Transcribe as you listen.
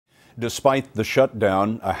Despite the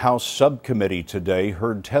shutdown, a House subcommittee today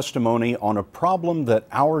heard testimony on a problem that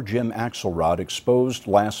our Jim Axelrod exposed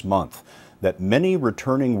last month, that many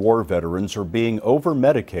returning war veterans are being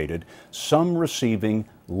over-medicated, some receiving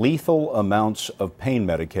lethal amounts of pain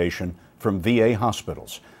medication from VA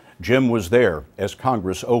hospitals. Jim was there as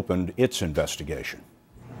Congress opened its investigation.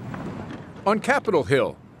 On Capitol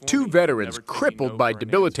Hill, two veterans crippled by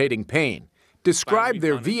debilitating pain described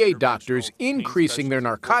their VA doctors increasing their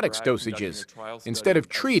narcotics dosages instead of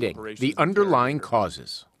treating the underlying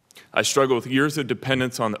causes. I struggle with years of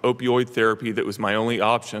dependence on the opioid therapy that was my only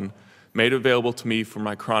option, made available to me for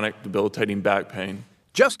my chronic debilitating back pain.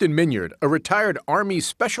 Justin Minyard, a retired Army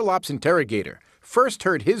Special Ops interrogator, first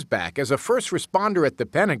hurt his back as a first responder at the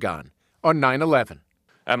Pentagon on 9/11.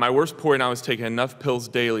 At my worst point, I was taking enough pills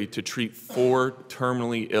daily to treat 4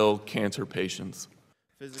 terminally ill cancer patients.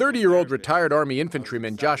 30-year-old retired Army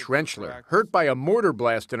infantryman Josh Rentschler, hurt by a mortar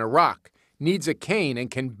blast in Iraq, needs a cane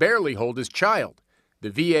and can barely hold his child.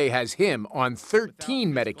 The VA has him on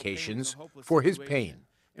 13 medications for his pain.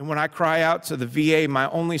 And when I cry out to the VA, my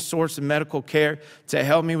only source of medical care, to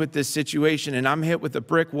help me with this situation, and I'm hit with a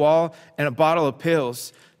brick wall and a bottle of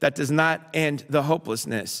pills, that does not end the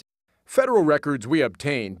hopelessness. Federal records we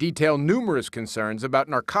obtained detail numerous concerns about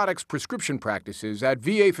narcotics prescription practices at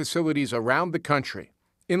VA facilities around the country.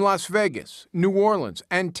 In Las Vegas, New Orleans,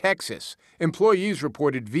 and Texas, employees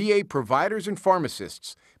reported VA providers and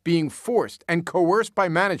pharmacists being forced and coerced by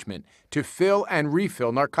management to fill and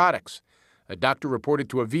refill narcotics. A doctor reported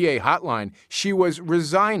to a VA hotline she was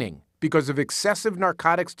resigning because of excessive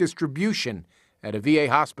narcotics distribution at a VA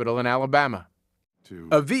hospital in Alabama.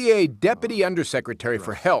 A VA Deputy Undersecretary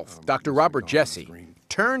for Health, Dr. Robert Jesse,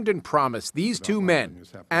 turned and promised these two men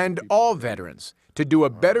and all veterans to do a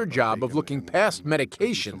better job of looking past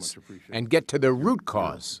medications and get to the root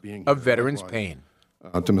cause of veterans' pain.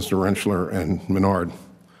 To Mr. Rentschler and Menard,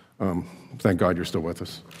 thank God you're still with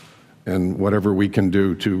us. And whatever we can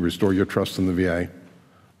do to restore your trust in the VA,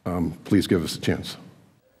 please give us a chance.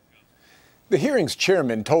 The hearing's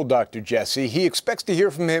chairman told Dr. Jesse he expects to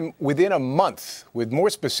hear from him within a month with more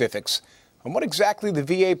specifics on what exactly the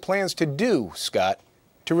VA plans to do, Scott,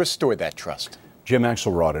 to restore that trust. Jim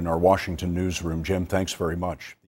Axelrod in our Washington newsroom. Jim, thanks very much.